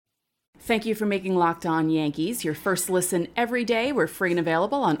Thank you for making Locked On Yankees your first listen every day. We're free and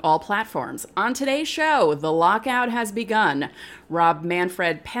available on all platforms. On today's show, the lockout has begun. Rob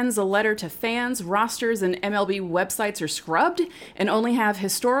Manfred pens a letter to fans. Rosters and MLB websites are scrubbed and only have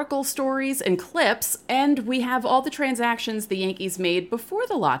historical stories and clips. And we have all the transactions the Yankees made before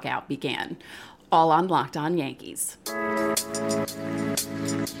the lockout began. All on Locked On Yankees.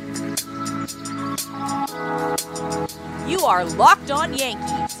 You are Locked On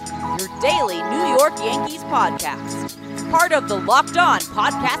Yankees, your daily New York Yankees podcast. Part of the Locked On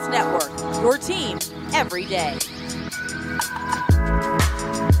Podcast Network, your team every day.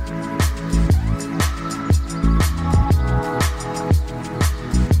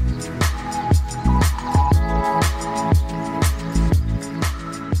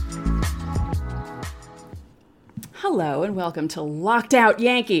 Hello and welcome to Locked Out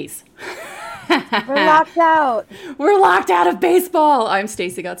Yankees. We're locked out. We're locked out of baseball. I'm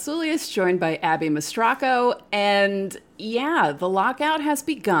Stacey Gotsoulias, joined by Abby Mastracco. And yeah, the lockout has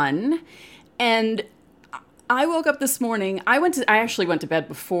begun. And I woke up this morning. I actually went to bed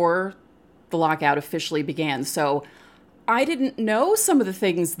before the lockout officially began. So I didn't know some of the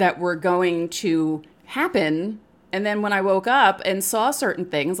things that were going to happen. And then when I woke up and saw certain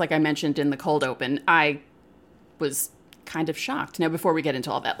things, like I mentioned in the cold open, I was kind of shocked. Now, before we get into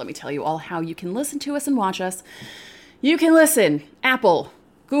all that, let me tell you all how you can listen to us and watch us. You can listen Apple,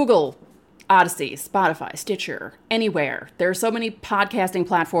 Google, Odyssey, Spotify, Stitcher, anywhere. There are so many podcasting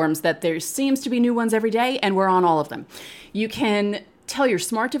platforms that there seems to be new ones every day, and we're on all of them. You can tell your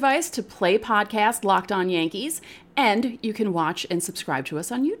smart device to play podcast Locked On Yankees, and you can watch and subscribe to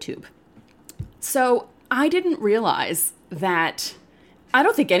us on YouTube. So I didn't realize that, I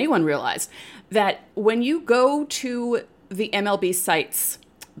don't think anyone realized that when you go to the MLB sites,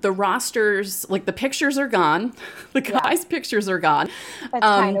 the rosters, like the pictures are gone. The guys' pictures are gone. That's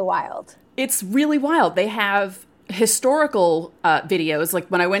kind of wild. It's really wild. They have historical videos. Like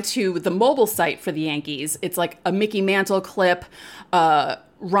when I went to the mobile site for the Yankees, it's like a Mickey Mantle clip, Ron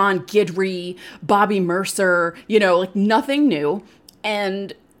Guidry, Bobby Mercer, like nothing new.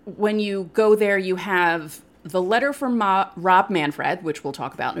 And when you go there, you have the letter from Rob Manfred, which we'll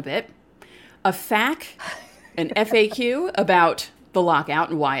talk about in a bit, a FAQ, an FAQ about the lockout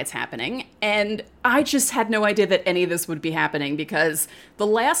and why it's happening. And I just had no idea that any of this would be happening because the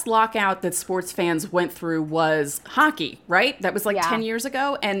last lockout that sports fans went through was hockey, right? That was like 10 years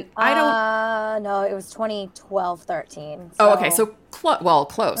ago. And I don't... No, it was 2012-13. Oh, okay. So,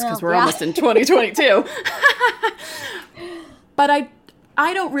 close because we're almost in 2022. But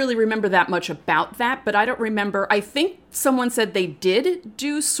I don't really remember that much about that, but I don't remember. I think someone said they did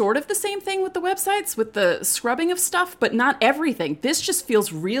do sort of the same thing with the websites, with the scrubbing of stuff, but not everything. This just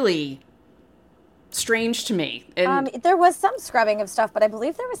feels really strange to me. And there was some scrubbing of stuff, but I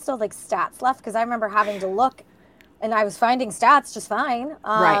believe there was still like stats left because I remember having to look and I was finding stats just fine.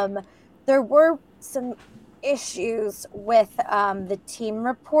 Right. There were some issues with the team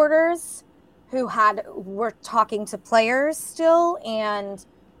reporters who were talking to players still, and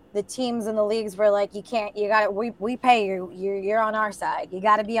the teams and the leagues were like, we pay you, you're on our side. You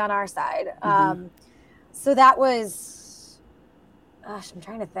got to be on our side. Mm-hmm. So that was, I'm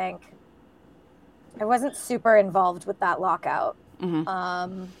trying to think. I wasn't super involved with that lockout.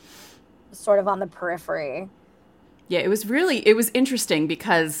 Mm-hmm. Sort of on the periphery. Yeah, it was interesting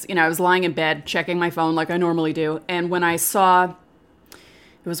because, I was lying in bed checking my phone like I normally do. And when I saw,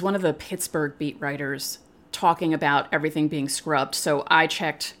 it was one of the Pittsburgh beat writers talking about everything being scrubbed. So I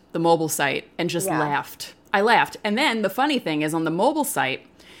checked the mobile site and just laughed. I laughed. And then the funny thing is on the mobile site,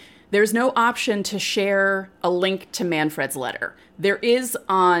 there's no option to share a link to Manfred's letter. There is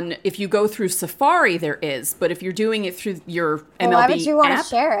if you go through Safari, there is. But if you're doing it through your MLB app. Why would you want to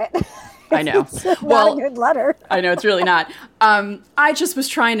share it? I know. It's not a good letter. I know, it's really not. I just was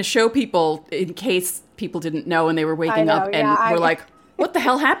trying to show people in case people didn't know and they were waking up and were like, what the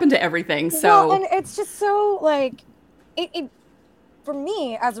hell happened to everything? So, and it's just so like, it for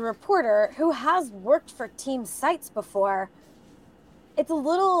me as a reporter who has worked for team sites before, it's a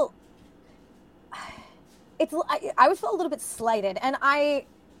little, I would feel a little bit slighted. And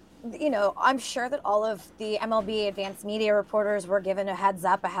I'm sure that all of the MLB advanced media reporters were given a heads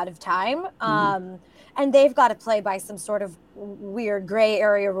up ahead of time. Mm-hmm. And they've got to play by some sort of weird gray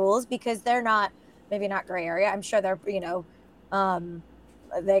area rules because they're maybe not gray area. I'm sure they're,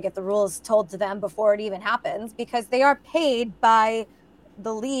 they get the rules told to them before it even happens because they are paid by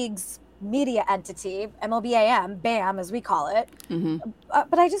the league's media entity, MLBAM, BAM, as we call it. Mm-hmm.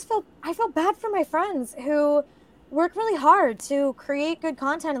 But I felt bad for my friends who work really hard to create good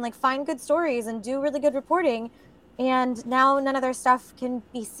content and like find good stories and do really good reporting. and now none of their stuff can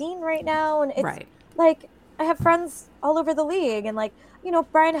be seen right now. And it's Right. like, I have friends all over the league, and like,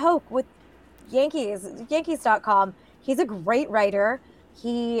 Brian Hoke with Yankees.com. He's a great writer.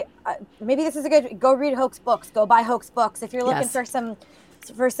 He maybe this is a good, go read Hoke's books, go buy Hoke's books if you're looking Yes.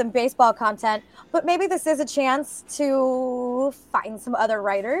 for some baseball content. But maybe this is a chance to find some other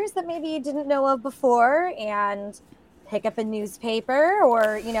writers that maybe you didn't know of before and pick up a newspaper,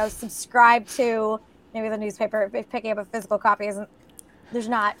 or subscribe to maybe the newspaper. If picking up a physical copy isn't, there's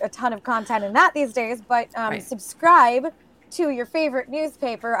not a ton of content in that these days, but Right. subscribe to your favorite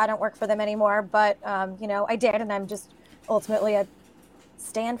newspaper. I don't work for them anymore, but I did, and I'm just ultimately a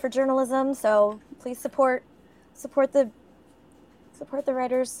stand for journalism. So please support the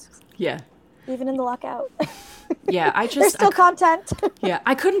writers, Yeah. even in the lockout. Yeah. There's still content. Yeah.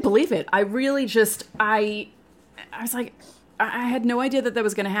 I couldn't believe it. I really just, I was like, I had no idea that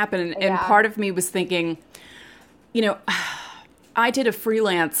was going to happen. And Yeah. part of me was thinking, I did a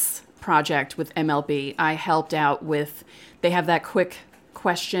freelance project with MLB. I helped out with, they have that quick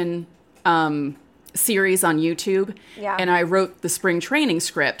question series on YouTube. Yeah. And I wrote the spring training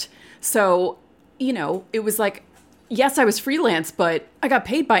script. So, it was like, yes, I was freelance, but I got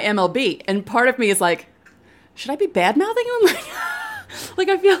paid by MLB. And part of me is like, should I be bad-mouthing them? Like,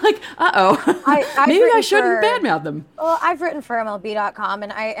 I feel like, I've maybe I written shouldn't for- badmouth them. Well, I've written for MLB.com,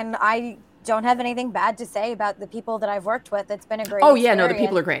 and I don't have anything bad to say about the people that I've worked with. It's been a great Oh, yeah, no, the experience.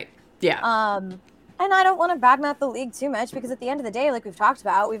 people are great. Yeah. And I don't want to badmouth the league too much, because at the end of the day, like we've talked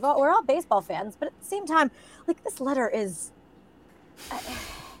about, we're all baseball fans, but at the same time, like, this letter is,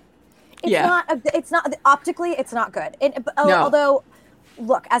 it's not optically, it's not good. No. Although,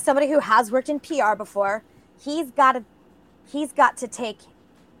 look, as somebody who has worked in PR before, he's got to take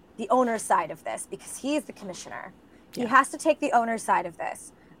the owner's side of this, because he's the commissioner. He has to take the owner's side of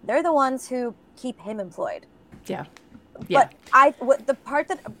this. They're the ones who keep him employed. Yeah. Yeah. But the part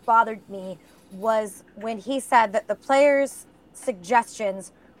that bothered me was when he said that the players'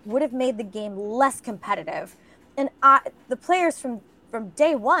 suggestions would have made the game less competitive. And the players from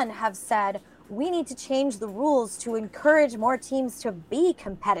day one have said, we need to change the rules to encourage more teams to be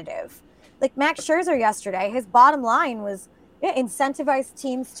competitive. Like Max Scherzer yesterday, his bottom line was incentivize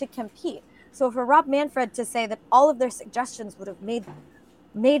teams to compete. So for Rob Manfred to say that all of their suggestions would have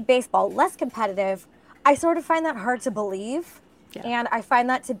made baseball less competitive, I sort of find that hard to believe. Yeah. And I find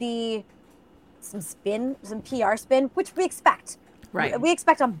that to be some PR spin, which we expect. Right. We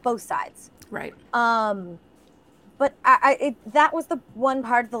expect on both sides. Right. But that was the one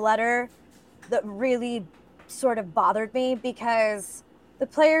part of the letter that really sort of bothered me, because the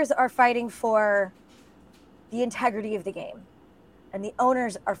players are fighting for the integrity of the game, and the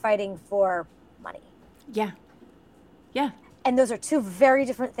owners are fighting for money. Yeah. Yeah. And those are two very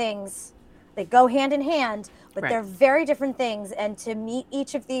different things. They go hand in hand, but Right. they're very different things. And to meet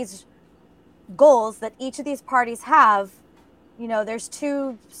each of these goals that each of these parties have, there's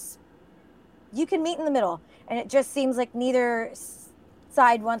two, you can meet in the middle. And it just seems like neither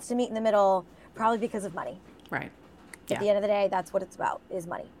side wants to meet in the middle, probably because of money. Right. At the end of the day, that's what it's about, is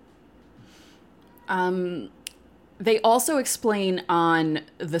money. They also explain on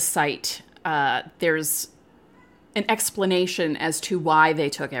the site, there's an explanation as to why they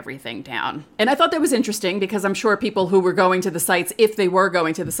took everything down. And I thought that was interesting, because I'm sure people who were going to the sites, if they were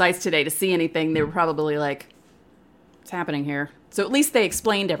going to the sites today to see anything, they were probably like, what's happening here? So at least they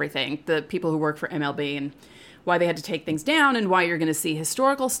explained everything, the people who work for MLB, and why they had to take things down, and why you're going to see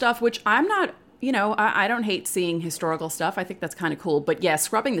historical stuff, which I'm not, I don't hate seeing historical stuff. I think that's kind of cool. But yeah,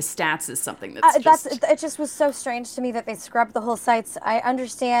 scrubbing the stats is something it just was so strange to me that they scrubbed the whole sites. I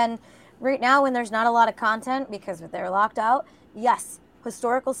understand right now when there's not a lot of content because they're locked out. Yes,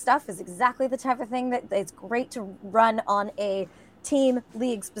 historical stuff is exactly the type of thing that it's great to run on a team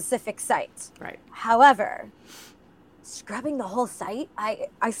league specific site. Right. However, scrubbing the whole site,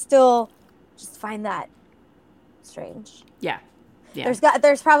 I still just find that strange. Yeah. Yeah.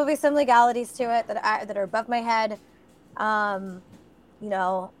 There's probably some legalities to it that are above my head. I've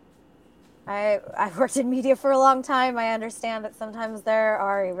worked in media for a long time. I understand that sometimes there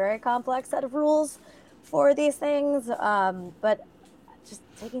are a very complex set of rules for these things. But just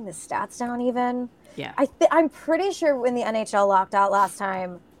taking the stats down, even. Yeah. I'm pretty sure when the NHL locked out last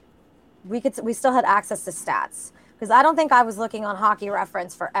time, we still had access to stats. Because I don't think I was looking on Hockey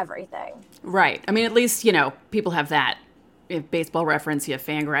Reference for everything. Right. I mean, at least, people have that. You have Baseball Reference, you have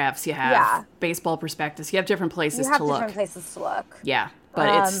Fangraphs, you have Baseball Prospectus, you have different places to look. You have different places to look. Yeah,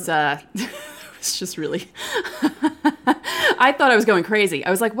 but it's just really, I thought I was going crazy.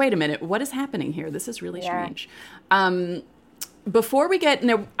 I was like, wait a minute, what is happening here? This is really strange. Before we get,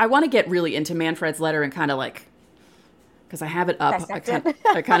 I want to get really into Manfred's letter and kind of like because I have it up. Dissect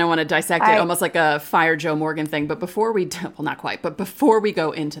I kind of want to dissect it, almost like a Fire Joe Morgan thing. But before we, well, not quite, but before we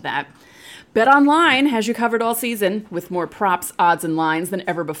go into that, BetOnline has you covered all season with more props, odds, and lines than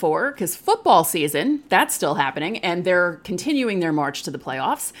ever before, because football season, that's still happening, and they're continuing their march to the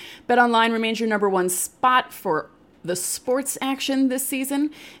playoffs. BetOnline remains your number one spot for the sports action this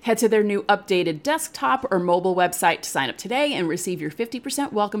season. Head to their new updated desktop or mobile website to sign up today and receive your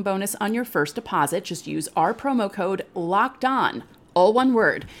 50% welcome bonus on your first deposit. Just use our promo code LOCKEDON, all one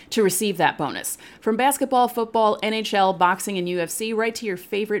word, to receive that bonus. From basketball, football, NHL, boxing, and UFC, right to your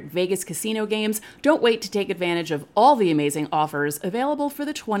favorite Vegas casino games, don't wait to take advantage of all the amazing offers available for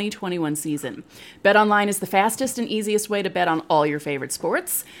the 2021 season. BetOnline is the fastest and easiest way to bet on all your favorite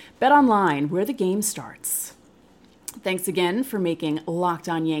sports. BetOnline, where the game starts. Thanks again for making Locked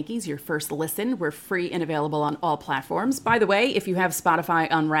On Yankees your first listen. We're free and available on all platforms. By the way, if you have Spotify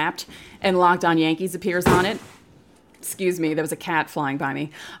Unwrapped and Locked On Yankees appears on it, excuse me, there was a cat flying by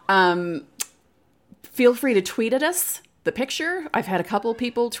me. Feel free to tweet at us the picture. I've had a couple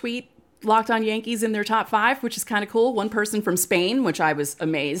people tweet Locked On Yankees in their top 5, which is kind of cool. One person from Spain, which I was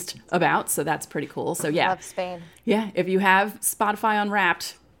amazed about, so that's pretty cool. So yeah, love Spain. Yeah, if you have Spotify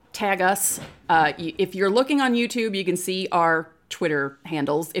Unwrapped, tag us. If you're looking on YouTube, you can see our Twitter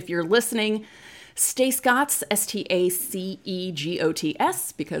handles. If you're listening, Stay Scott's, STACEGOTS,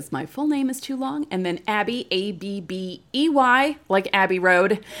 because my full name is too long. And then Abby, ABBEY, like Abbey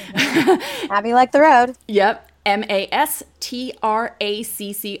Road. Abby like the road. Yep. MASTRACCO.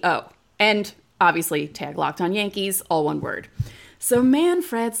 And obviously, tag Locked On Yankees, all one word. So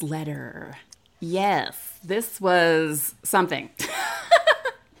Manfred's letter. Yes, this was something.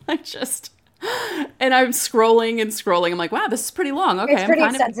 And I'm scrolling and scrolling. I'm like, wow, this is pretty long. Okay, it's pretty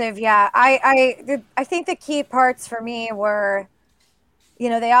extensive. Yeah, I think the key parts for me were,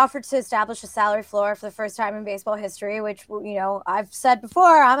 they offered to establish a salary floor for the first time in baseball history, which I've said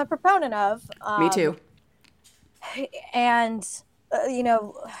before I'm a proponent of. Me too. And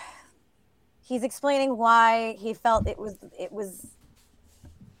he's explaining why he felt it was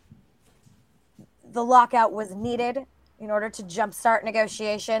the lockout was needed in order to jumpstart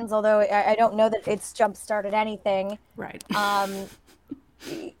negotiations, although I don't know that it's jumpstarted anything. Right.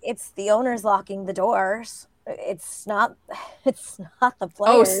 It's the owners locking the doors. It's not the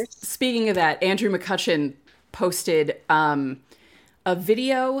players. Oh, speaking of that, Andrew McCutchen posted a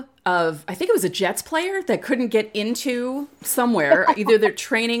video of, I think it was a Jets player that couldn't get into somewhere, either their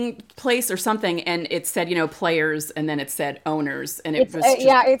training place or something, and it said, players, and then it said owners, and it was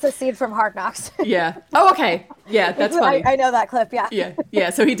it's a scene from Hard Knocks. Yeah. Oh, okay. Yeah, that's funny. I know that clip. Yeah.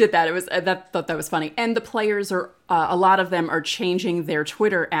 Yeah. So he did that. It was thought that was funny, and the players are a lot of them are changing their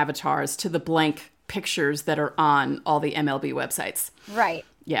Twitter avatars to the blank pictures that are on all the MLB websites. Right.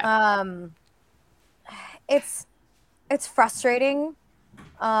 Yeah. It's frustrating.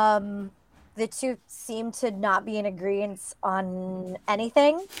 The two seem to not be in agreement on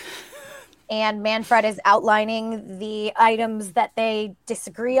anything. And Manfred is outlining the items that they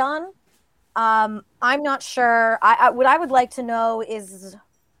disagree on. I'm not sure. What I would like to know is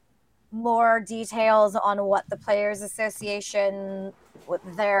more details on what the Players Association, what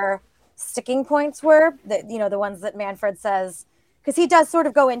their sticking points were. The ones that Manfred says, because he does sort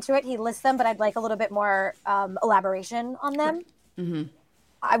of go into it. He lists them, but I'd like a little bit more elaboration on them. Mm-hmm.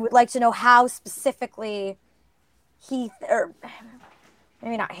 I would like to know how specifically or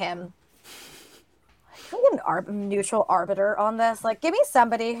maybe not him. Can we get a neutral arbiter on this? Like, give me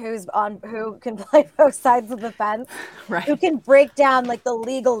somebody who can play both sides of the fence, right? Who can break down like the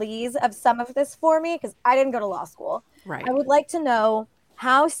legalese of some of this for me, because I didn't go to law school. Right. I would like to know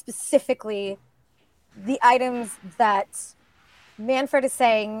how specifically the items that Manfred is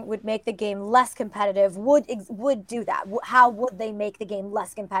saying would make the game less competitive would do that. How would they make the game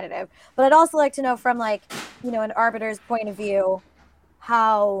less competitive? But I'd also like to know from an arbiter's point of view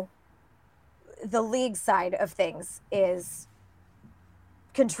how the league side of things is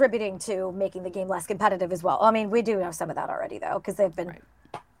contributing to making the game less competitive as well. I mean, we do know some of that already though, because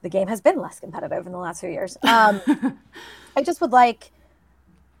the game has been less competitive in the last few years. I just would like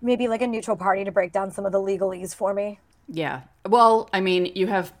maybe like a neutral party to break down some of the legalese for me. Yeah. Well, I mean, you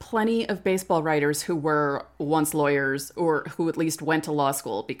have plenty of baseball writers who were once lawyers or who at least went to law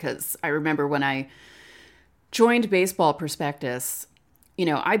school, because I remember when I joined Baseball Prospectus,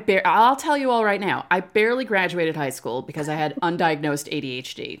 I'll tell you all right now, I barely graduated high school because I had undiagnosed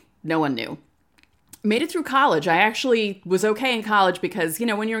ADHD. No one knew. Made it through college. I actually was okay in college because,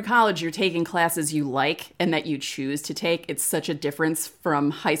 when you're in college, you're taking classes you like and that you choose to take. It's such a difference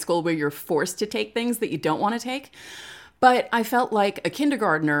from high school where you're forced to take things that you don't want to take. But I felt like a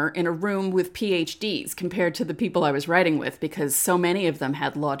kindergartner in a room with PhDs compared to the people I was writing with, because so many of them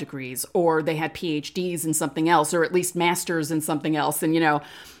had law degrees, or they had PhDs in something else, or at least masters in something else. And, you know,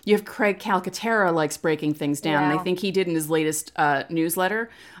 you have Craig Calcaterra likes breaking things down. And I think he did in his latest newsletter.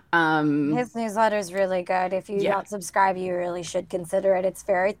 His newsletter is really good. If you don't subscribe, you really should consider it. It's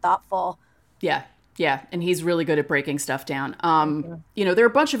very thoughtful. Yeah. Yeah, and he's really good at breaking stuff down. You know, there are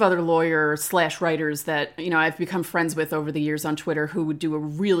a bunch of other lawyer/writers that, you know, I've become friends with over the years on Twitter who would do a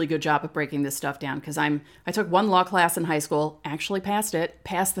really good job of breaking this stuff down, because I took one law class in high school, actually passed it,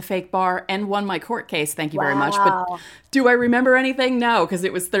 passed the fake bar, and won my court case. Thank you very much. But do I remember anything? No, because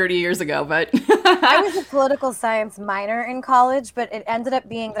it was 30 years ago. But I was a political science minor in college, but it ended up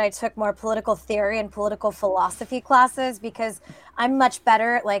being that I took more political theory and political philosophy classes, because I'm much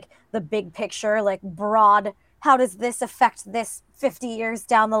better at like the big picture, like broad, how does this affect this 50 years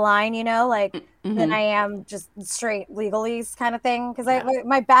down the line, you know, like than I am just straight legalese kind of thing. Because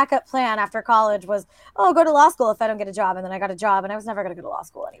my backup plan after college was, go to law school if I don't get a job. And then I got a job, and I was never going to go to law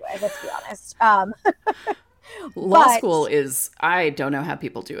school anyway, let's be honest. Law school is, I don't know how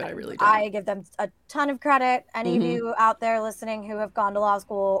people do it. I really don't. I give them a ton of credit. Any of you out there listening who have gone to law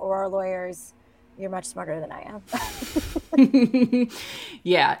school or are lawyers, you're much smarter than I am.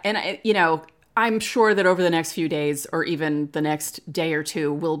 Yeah. And, you know, I'm sure that over the next few days, or even the next day or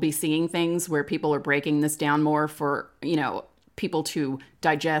two, we'll be seeing things where people are breaking this down more for, you know, people to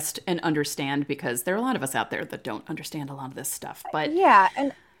digest and understand, because there are a lot of us out there that don't understand a lot of this stuff. But yeah.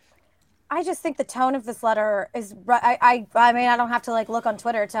 And I just think the tone of this letter is, I mean, I don't have to like look on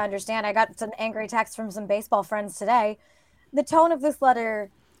Twitter to understand. I got some angry text from some baseball friends today. The tone of this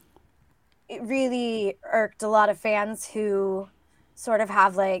letter, it really irked a lot of fans who sort of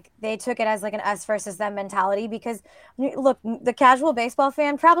have like, they took it as like an us versus them mentality, because look, the casual baseball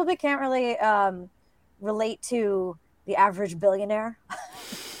fan probably can't really relate to the average billionaire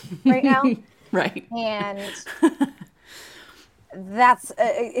right now. Right. And that's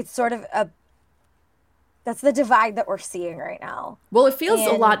it's sort of that's the divide that we're seeing right now. Well, it feels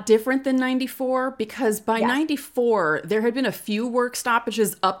a lot different than 94, because by 94, there had been a few work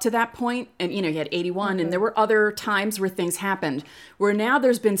stoppages up to that point. And, you know, you had 81 and there were other times where things happened, where now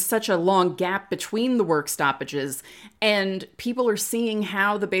there's been such a long gap between the work stoppages, and people are seeing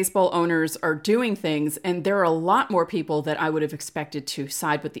how the baseball owners are doing things. And there are a lot more people that I would have expected to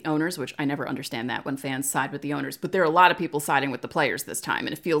side with the owners, which I never understand that when fans side with the owners. But there are a lot of people siding with the players this time,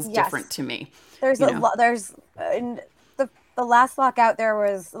 and it feels different to me. There's a lot. There's in the last lockout, there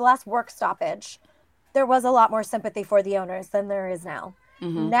was the last work stoppage. There was a lot more sympathy for the owners than there is now.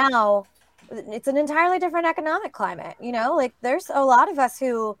 Now, it's an entirely different economic climate. You know, like there's a lot of us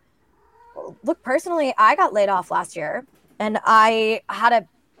who look, personally, I got laid off last year, and I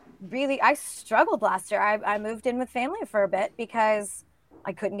struggled last year. I moved in with family for a bit because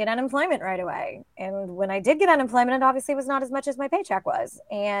I couldn't get unemployment right away. And when I did get unemployment, it obviously was not as much as my paycheck was.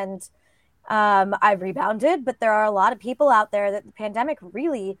 And I rebounded, but there are a lot of people out there that the pandemic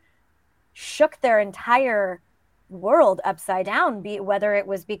really shook their entire world upside down, whether it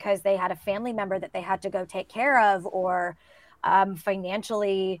was because they had a family member that they had to go take care of, or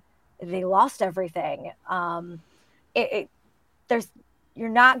financially they lost everything. You're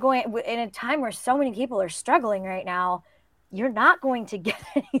not going, in a time where so many people are struggling right now, you're not going to get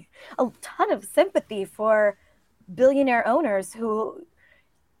a ton of sympathy for billionaire owners who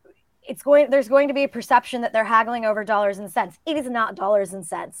there's going to be a perception that they're haggling over dollars and cents. It is not dollars and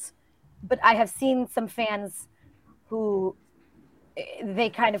cents, but I have seen some fans who they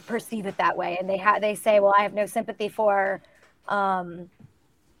kind of perceive it that way. And they say, well, I have no sympathy for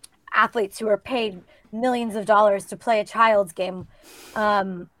athletes who are paid millions of dollars to play a child's game.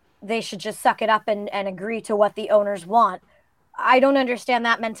 They should just suck it up and agree to what the owners want. I don't understand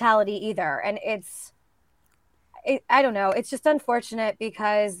that mentality either. And I don't know. It's just unfortunate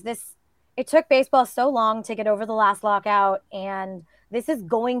because it took baseball so long to get over the last lockout, and this is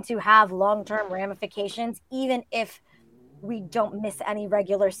going to have long-term ramifications, even if we don't miss any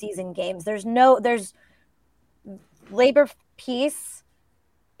regular season games. There's labor peace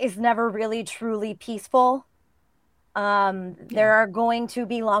is never really truly peaceful. There are going to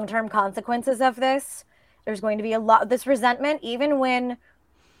be long-term consequences of this. There's going to be this resentment, even when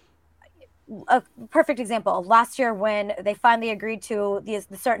a perfect example, last year when they finally agreed to the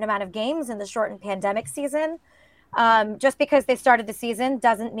certain amount of games in the shortened pandemic season, just because they started the season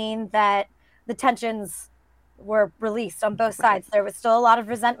doesn't mean that the tensions were released on both sides. There was still a lot of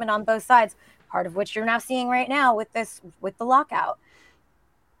resentment on both sides, part of which you're now seeing right now with the lockout.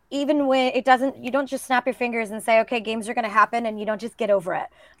 Even when you don't just snap your fingers and say, okay, games are going to happen, and you don't just get over it.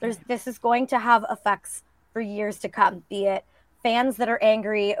 This is going to have effects for years to come, be it fans that are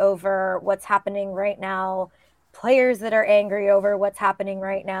angry over what's happening right now, players that are angry over what's happening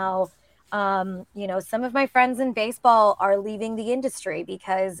right now. Some of my friends in baseball are leaving the industry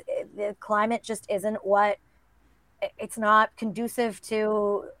because the climate just isn't it's not conducive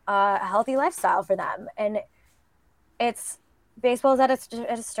to a healthy lifestyle for them. And baseball is at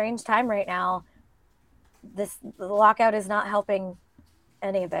a strange time right now. The lockout is not helping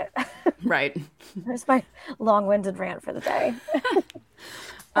any of it. Right. There's my long-winded rant for the day.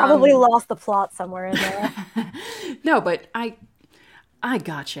 Probably lost the plot somewhere in there. No, but I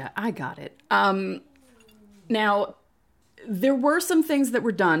gotcha. I got it. Now, there were some things that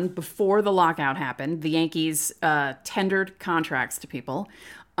were done before the lockout happened. The Yankees tendered contracts to people.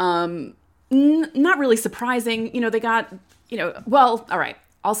 Not really surprising. They got, well, all right,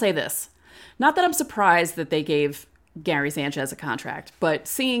 I'll say this. Not that I'm surprised that they gave Gary Sanchez a contract, but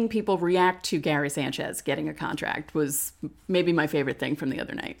seeing people react to Gary Sanchez getting a contract was maybe my favorite thing from the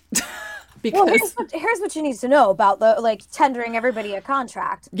other night. Because here's what you need to know about the tendering everybody a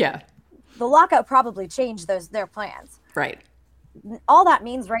contract. Yeah. The lockout probably changed their plans. Right. All that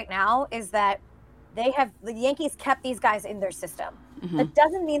means right now is that the Yankees kept these guys in their system. Mm-hmm. That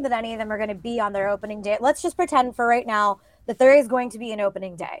doesn't mean that any of them are going to be on their opening day. Let's just pretend for right now that there is going to be an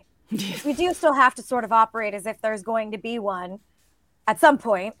opening day. We do still have to sort of operate as if there's going to be one at some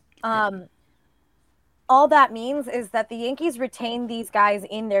point. All that means is that the Yankees retain these guys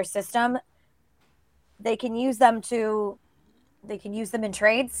in their system. They can use them in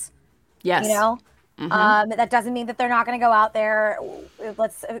trades. Yes. Mm-hmm. That doesn't mean that they're not going to go out there.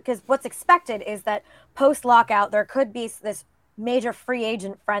 Because what's expected is that post-lockout, there could be this major free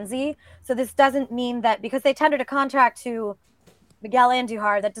agent frenzy. So this doesn't mean that because they tendered a contract to Miguel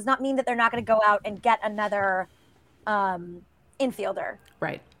Andujar, that does not mean that they're not going to go out and get another infielder.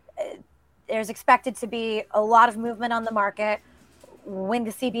 Right. There's expected to be a lot of movement on the market when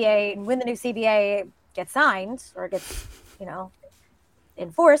the new CBA gets signed or gets,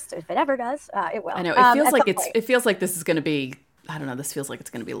 enforced. If it ever does, it will. I know it feels like this is going to be. I don't know. This feels like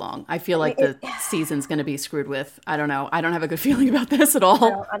it's going to be long. I feel like the season's going to be screwed with. I don't know. I don't have a good feeling about this at all.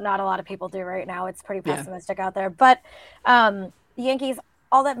 No, not a lot of people do right now. It's pretty pessimistic out there. But the Yankees,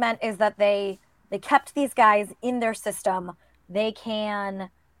 all that meant is that they kept these guys in their system. They can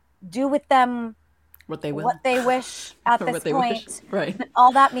do with them what they wish at this point. Right.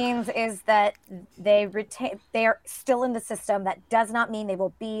 All that means is that they are still in the system. That does not mean they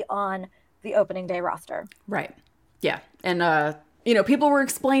will be on the opening day roster. Right. Yeah. And, people were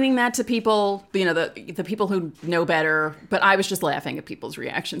explaining that to people, the people who know better, but I was just laughing at people's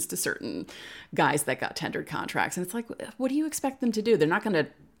reactions to certain guys that got tendered contracts. And it's like, what do you expect them to do? They're not going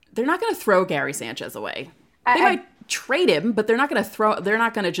to throw Gary Sanchez away. They might trade him, but they're not going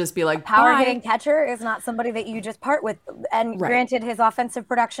to just be like, power hitting catcher is not somebody that you just part with. And Granted, his offensive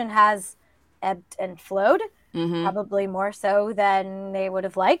production has ebbed and flowed, probably more so than they would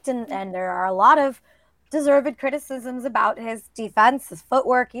have liked. And there are a lot of deserved criticisms about his defense, his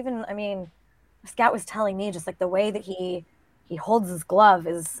footwork. Even, Scout was telling me just like the way that he holds his glove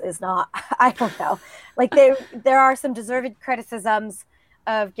is not, I don't know. Like there are some deserved criticisms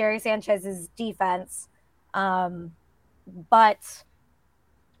of Gary Sanchez's defense. But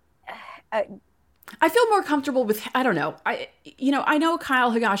I feel more comfortable with, I don't know. I know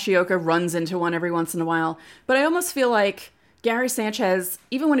Kyle Higashioka runs into one every once in a while, but I almost feel like Gary Sanchez,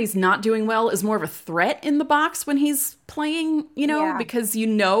 even when he's not doing well, is more of a threat in the box when he's playing, because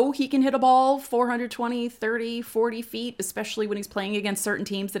he can hit a ball 420, 30, 40 feet, especially when he's playing against certain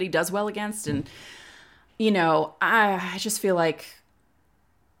teams that he does well against. And, I just feel like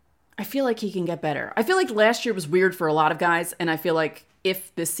he can get better. I feel like last year was weird for a lot of guys, and I feel like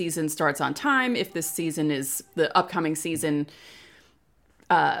if this season starts on time, if this season is the upcoming season,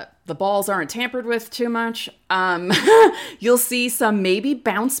 the balls aren't tampered with too much, you'll see some maybe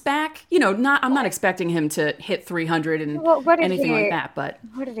bounce back. I'm not expecting him to hit 300 and anything like that, but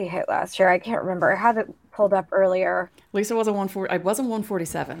what did he hit last year? I can't remember. I had it pulled up earlier. At least it wasn't 140. I wasn't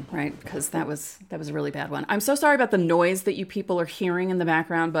 147, right? Because that was a really bad one. I'm so sorry about the noise that you people are hearing in the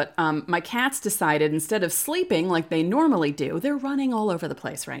background, but my cats decided instead of sleeping like they normally do, they're running all over the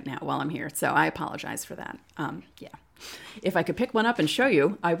place right now while I'm here. So I apologize for that. Yeah. If I could pick one up and show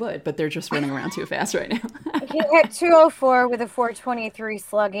you, I would, but they're just running around too fast right now. He hit 204 with a 423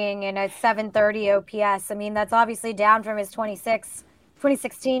 slugging and a 730 OPS. That's obviously down from his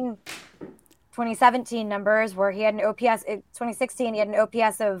 2016, 2017 numbers where he had an OPS. In 2016, he had an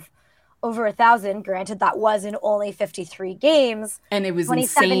OPS of over 1,000. Granted, that was in only 53 games. And it was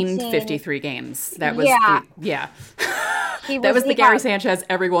insane 53 games. That was, That was the Gary Sanchez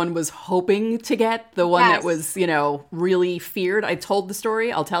everyone was hoping to get, the one that was, really feared. I told the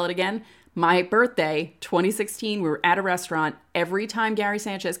story. I'll tell it again. My birthday, 2016, we were at a restaurant. Every time Gary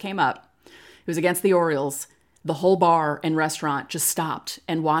Sanchez came up, it was against the Orioles. The whole bar and restaurant just stopped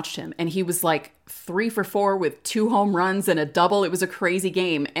and watched him. And he was like 3 for 4 with 2 home runs and a double. It was a crazy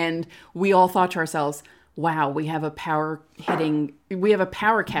game. And we all thought to ourselves, wow, we have a power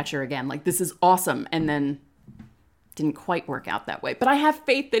catcher again. Like, this is awesome. And then didn't quite work out that way. But I have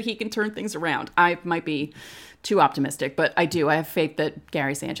faith that he can turn things around. I might be too optimistic, but I do. I have faith that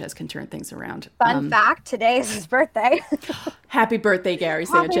Gary Sanchez can turn things around. Fun fact, today is his birthday. Happy birthday, Gary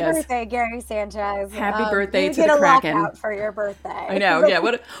Sanchez. Happy birthday, Gary Sanchez. Happy birthday to the Kraken. Kraken. You get a lockout for your birthday. I know. Yeah,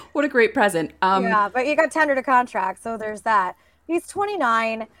 what a great present. Yeah, but you got tendered a contract, so there's that. He's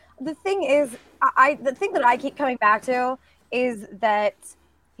 29. The thing is, the thing that I keep coming back to is that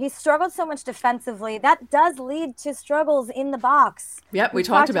he struggled so much defensively. That does lead to struggles in the box. Yep, we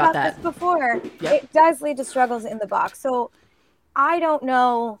talked about that this before. Yep. It does lead to struggles in the box. So I don't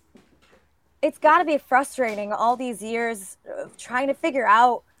know. It's got to be frustrating all these years of trying to figure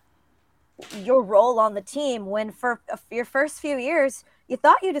out your role on the team when for your first few years, you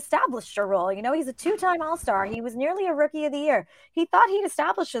thought you'd established your role. He's a 2-time All-Star. He was nearly a Rookie of the Year. He thought he'd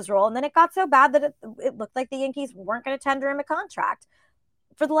established his role, and then it got so bad that it looked like the Yankees weren't going to tender him a contract.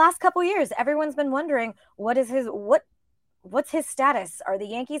 For the last couple years, everyone's been wondering what's his status? Are the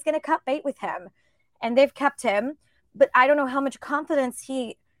Yankees going to cut bait with him? And they've kept him, but I don't know how much confidence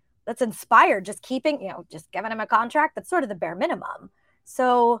that's inspired just keeping, just giving him a contract. That's sort of the bare minimum.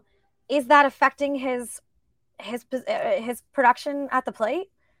 So is that affecting his production at the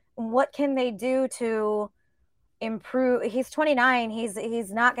plate? What can they do to improve? He's 29.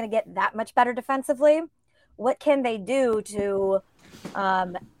 He's not going to get that much better defensively. What can they do to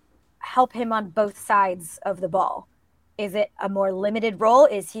help him on both sides of the ball? Is it a more limited role?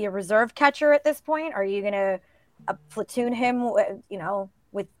 Is he a reserve catcher at this point? Are you going to platoon him,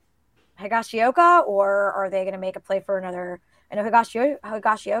 with Higashioka, or are they going to make a play for another? I know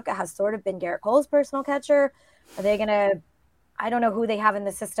Higashioka has sort of been Garrett Cole's personal catcher. Are they going to? I don't know who they have in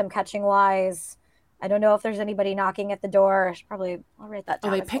the system catching wise. I don't know if there's anybody knocking at the door. I'll write that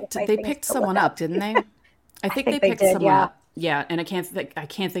down. Oh, they picked someone up, didn't they? I think they picked someone up. Yeah, and I can't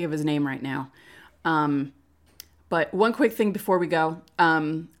think of his name right now. But one quick thing before we go,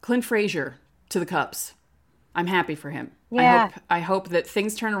 Clint Frazier to the Cubs. I'm happy for him. Yeah. I hope that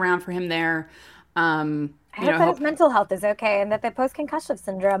things turn around for him there. I hope that his mental health is okay and that the post-concussion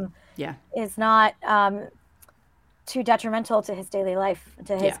syndrome is not too detrimental to his daily life,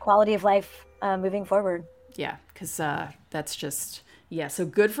 to his quality of life moving forward. Yeah, because that's just, so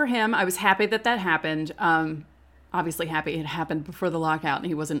good for him. I was happy that happened. Obviously happy it happened before the lockout and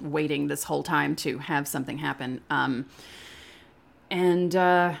he wasn't waiting this whole time to have something happen. And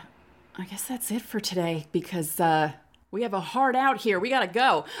I guess that's it for today because we have a hard out here. We got to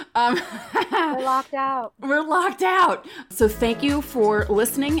go. We're locked out. We're locked out. So thank you for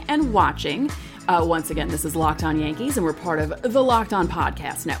listening and watching. Once again, this is Locked On Yankees, and we're part of the Locked On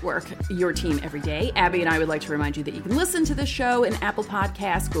Podcast Network, your team every day. Abby and I would like to remind you that you can listen to this show in Apple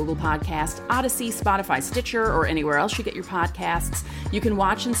Podcasts, Google Podcasts, Odyssey, Spotify, Stitcher, or anywhere else you get your podcasts. You can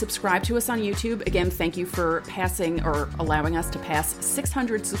watch and subscribe to us on YouTube. Again, thank you for allowing us to pass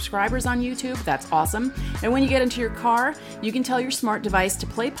 600 subscribers on YouTube. That's awesome. And when you get into your car, you can tell your smart device to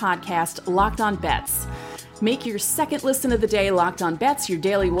play podcast Locked On Bets. Make your second listen of the day Locked On Bets, your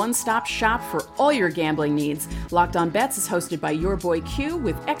daily one-stop shop for all your gambling needs. Locked On Bets is hosted by your boy Q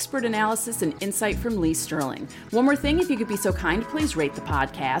with expert analysis and insight from Lee Sterling. One more thing, if you could be so kind, please rate the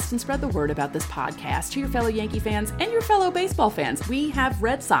podcast and spread the word about this podcast to your fellow Yankee fans and your fellow baseball fans. We have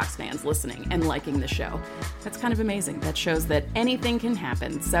Red Sox fans listening and liking the show. That's kind of amazing. That shows that anything can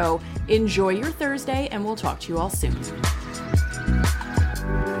happen. So enjoy your Thursday, and we'll talk to you all soon.